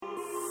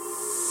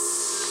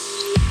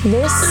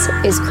This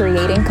is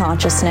Creating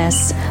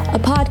Consciousness, a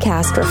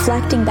podcast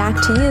reflecting back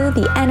to you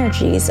the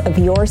energies of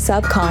your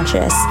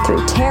subconscious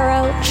through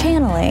tarot,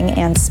 channeling,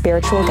 and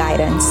spiritual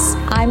guidance.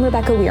 I'm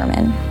Rebecca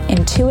Weirman,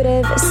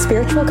 intuitive,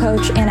 spiritual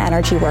coach, and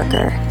energy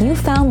worker. You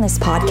found this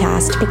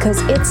podcast because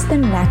it's the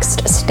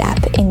next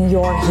step in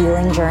your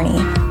healing journey.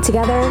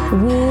 Together,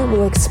 we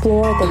will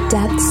explore the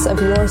depths of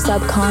your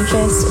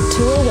subconscious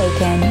to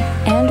awaken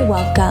and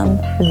welcome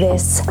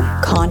this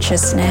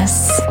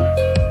consciousness.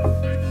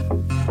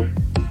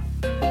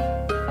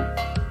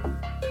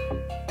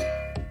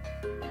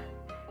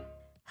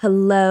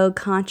 Hello,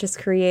 conscious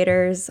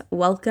creators.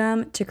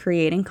 Welcome to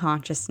Creating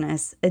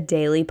Consciousness, a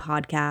daily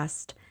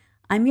podcast.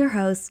 I'm your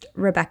host,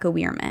 Rebecca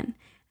Weirman,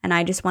 and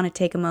I just want to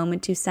take a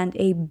moment to send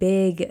a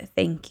big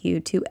thank you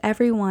to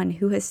everyone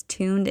who has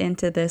tuned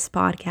into this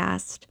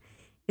podcast.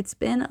 It's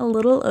been a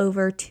little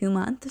over 2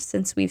 months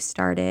since we've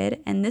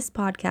started, and this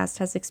podcast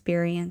has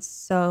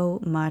experienced so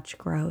much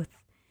growth.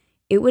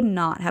 It would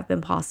not have been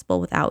possible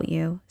without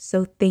you,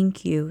 so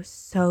thank you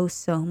so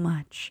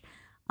much.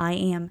 I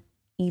am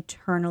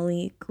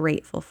eternally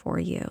grateful for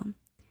you.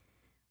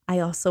 I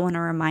also want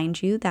to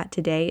remind you that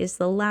today is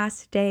the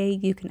last day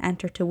you can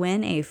enter to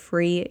win a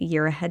free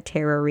year ahead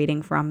tarot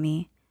reading from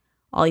me.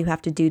 All you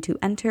have to do to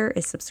enter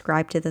is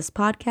subscribe to this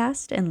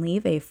podcast and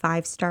leave a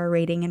 5-star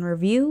rating and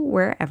review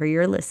wherever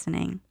you're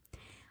listening.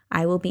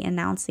 I will be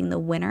announcing the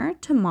winner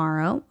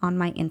tomorrow on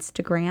my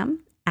Instagram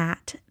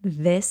at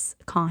This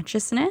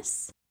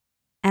Consciousness.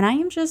 And I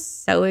am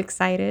just so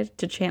excited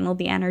to channel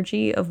the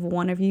energy of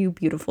one of you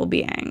beautiful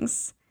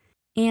beings.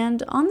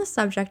 And on the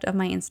subject of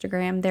my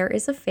Instagram, there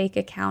is a fake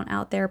account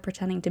out there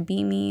pretending to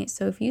be me.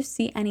 So if you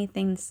see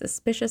anything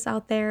suspicious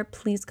out there,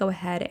 please go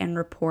ahead and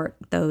report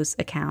those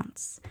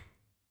accounts.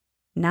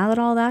 Now that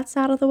all that's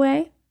out of the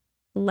way,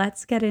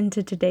 let's get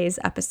into today's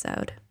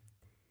episode.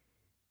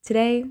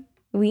 Today,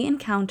 we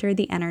encounter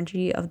the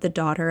energy of the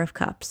Daughter of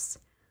Cups,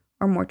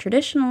 or more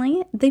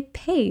traditionally, the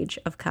Page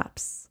of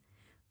Cups.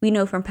 We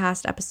know from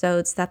past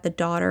episodes that the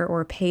Daughter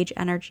or Page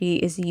energy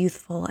is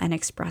youthful and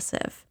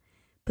expressive.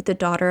 But the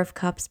Daughter of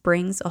Cups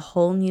brings a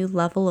whole new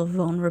level of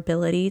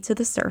vulnerability to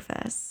the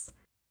surface.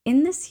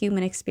 In this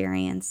human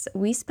experience,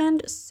 we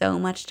spend so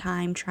much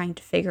time trying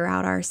to figure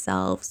out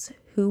ourselves,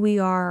 who we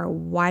are,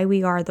 why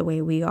we are the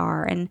way we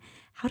are, and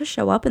how to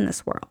show up in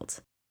this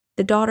world.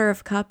 The Daughter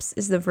of Cups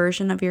is the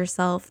version of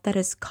yourself that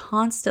is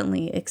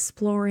constantly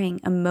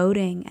exploring,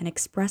 emoting, and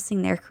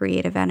expressing their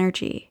creative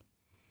energy.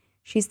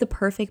 She's the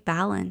perfect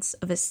balance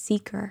of a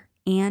seeker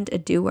and a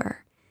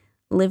doer,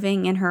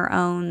 living in her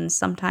own,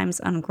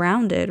 sometimes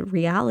ungrounded,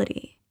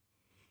 reality.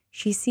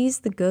 She sees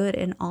the good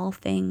in all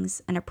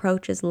things and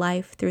approaches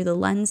life through the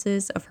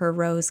lenses of her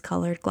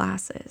rose-colored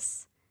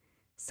glasses.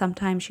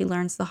 Sometimes she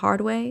learns the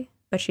hard way,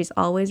 but she's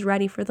always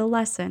ready for the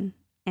lesson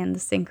and the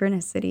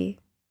synchronicity.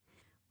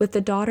 With the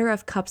Daughter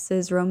of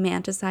Cups'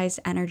 romanticized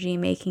energy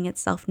making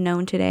itself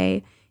known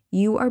today,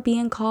 you are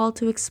being called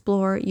to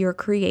explore your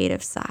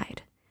creative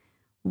side.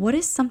 What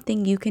is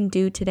something you can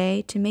do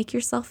today to make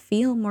yourself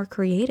feel more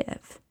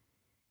creative?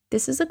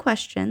 This is a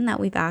question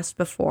that we've asked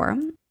before,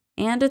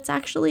 and it's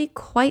actually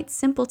quite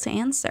simple to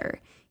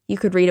answer. You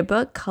could read a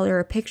book, color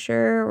a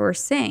picture, or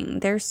sing.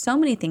 There's so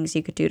many things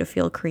you could do to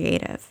feel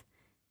creative.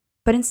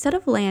 But instead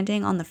of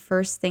landing on the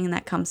first thing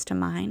that comes to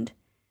mind,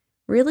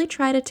 really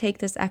try to take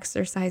this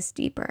exercise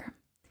deeper.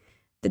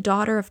 The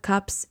Daughter of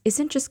Cups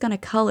isn't just going to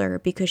color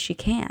because she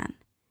can.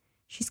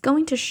 She's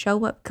going to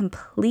show up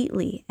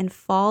completely and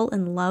fall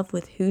in love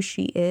with who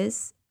she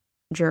is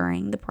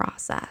during the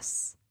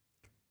process.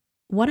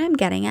 What I'm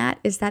getting at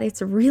is that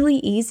it's really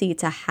easy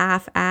to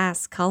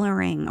half-ass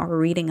coloring or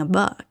reading a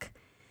book.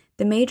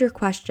 The major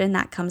question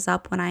that comes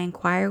up when I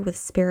inquire with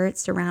spirit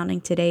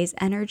surrounding today's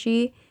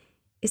energy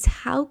is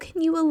how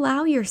can you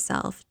allow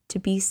yourself to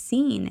be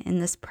seen in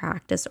this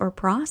practice or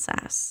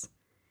process?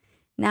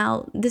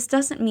 Now, this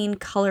doesn't mean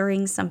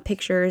coloring some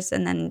pictures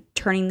and then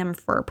turning them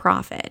for a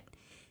profit.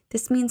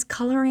 This means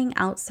coloring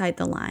outside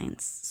the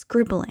lines,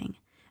 scribbling,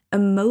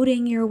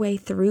 emoting your way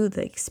through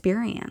the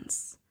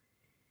experience.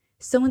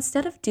 So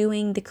instead of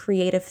doing the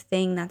creative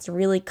thing that's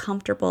really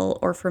comfortable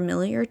or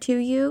familiar to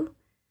you,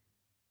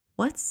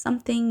 what's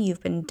something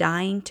you've been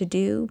dying to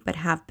do but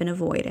have been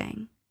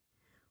avoiding?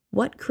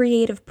 What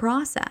creative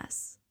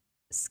process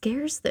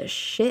scares the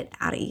shit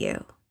out of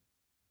you?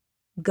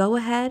 Go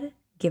ahead,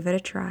 give it a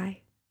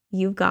try.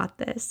 You've got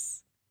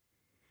this.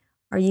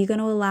 Are you going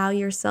to allow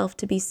yourself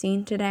to be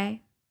seen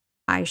today?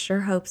 I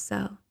sure hope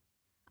so.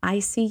 I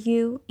see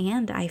you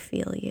and I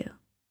feel you.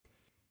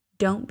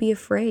 Don't be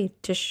afraid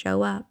to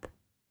show up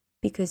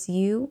because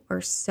you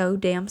are so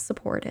damn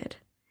supported.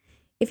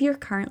 If you're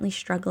currently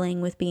struggling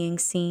with being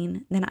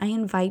seen, then I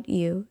invite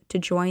you to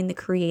join the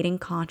Creating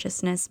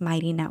Consciousness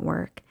Mighty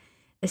Network,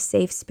 a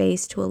safe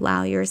space to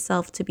allow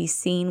yourself to be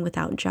seen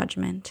without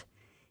judgment.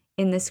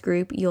 In this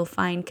group, you'll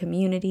find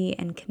community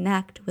and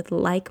connect with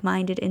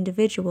like-minded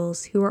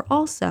individuals who are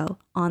also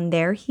on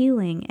their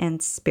healing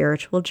and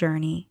spiritual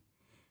journey.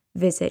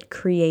 Visit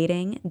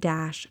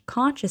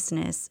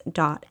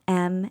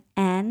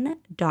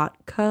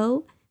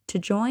creating-consciousness.mn.co to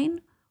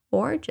join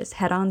or just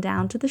head on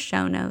down to the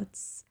show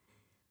notes.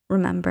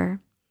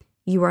 Remember,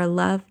 you are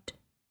loved,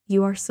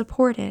 you are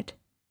supported,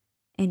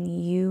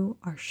 and you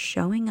are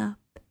showing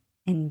up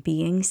and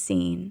being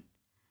seen.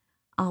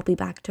 I'll be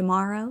back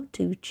tomorrow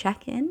to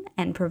check in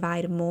and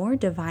provide more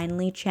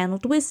divinely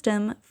channeled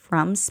wisdom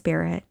from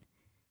Spirit.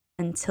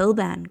 Until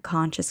then,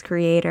 conscious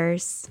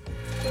creators.